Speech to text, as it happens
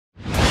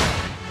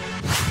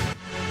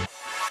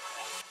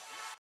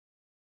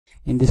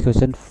In this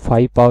question,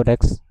 5 power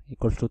x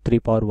equals to 3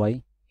 power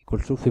y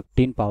equals to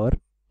 15 power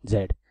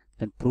z.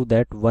 Then prove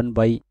that 1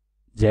 by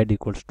z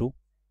equals to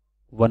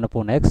 1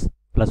 upon x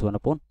plus 1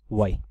 upon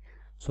y.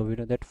 So we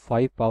know that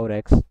 5 power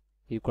x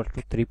equals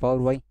to 3 power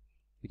y,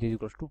 which is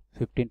equals to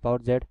 15 power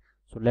z.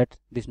 So let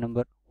this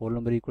number, whole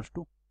number, equals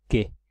to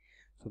k.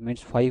 So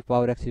means 5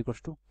 power x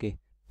equals to k.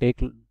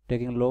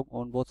 Taking log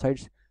on both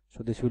sides,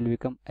 so this will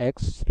become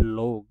x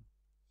log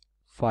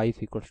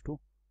 5 equals to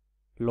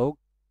log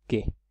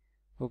k.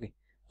 Okay,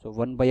 so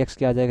 1 by x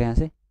क्या आ जाएगा यहाँ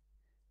से,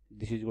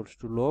 this is equals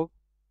to log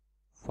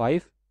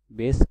 5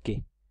 base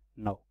k.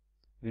 Now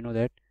we know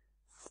that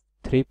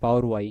 3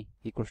 power y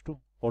equals to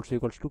also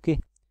equals to k.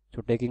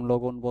 So taking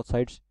log on both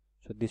sides,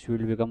 so this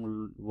will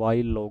become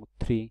y log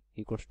 3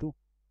 equals to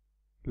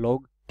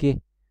log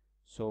k.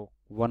 So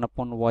 1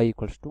 upon y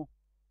equals to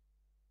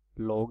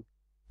log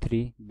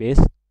 3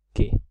 base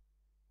k.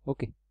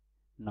 Okay,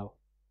 now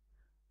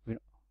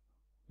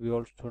we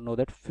also know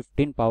that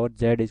 15 power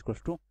z is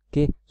equals to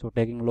k. So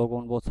taking log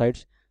on both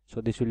sides,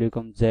 so this will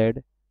become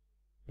z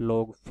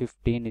log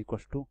 15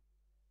 equals to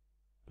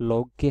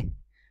log k.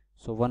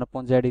 So 1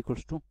 upon z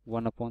equals to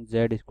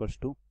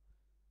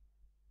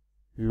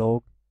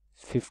log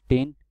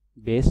 15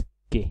 base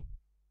k.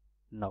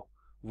 Now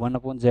 1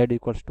 upon z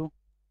equals to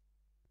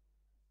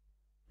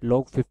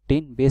log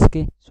 15 base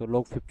k. So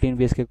log 15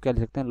 base k क्या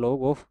लिख सकते हैं,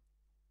 log of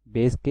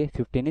base k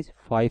 15 is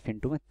 5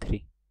 into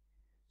 3.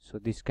 So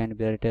this can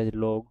be written as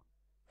log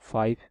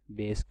 5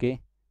 base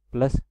k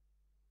plus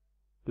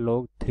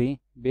log 3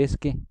 base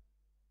k.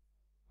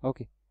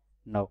 Okay,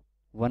 now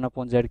 1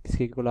 upon z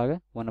किसके equal आ गया,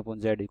 1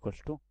 upon z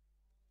equals to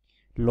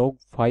log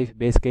 5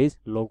 base k is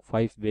log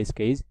 5 base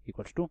k is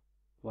equals to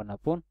 1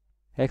 upon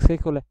x का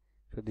equal है.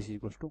 So this is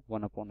equals to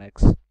 1 upon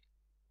x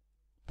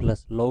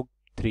plus log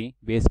 3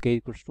 base k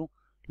equals to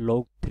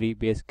log 3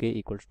 base k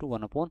equals to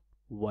 1 upon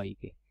y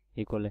के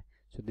equal है.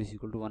 So this is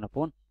equal to 1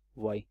 upon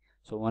y.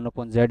 So 1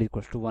 upon z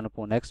equals to 1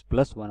 upon x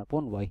plus 1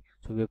 upon y.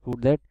 So we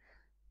proved that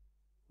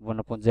 1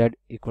 upon z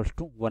equals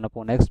to 1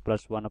 upon x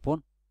plus 1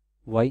 upon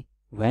y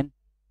when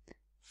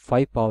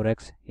 5 power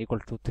x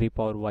equals to 3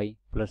 power y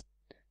plus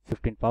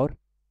 15 power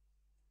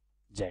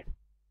z.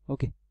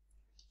 Okay,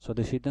 so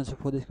this is the answer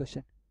for this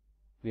question.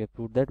 We have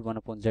proved that 1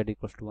 upon z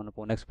equals to 1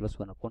 upon x plus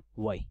 1 upon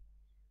y.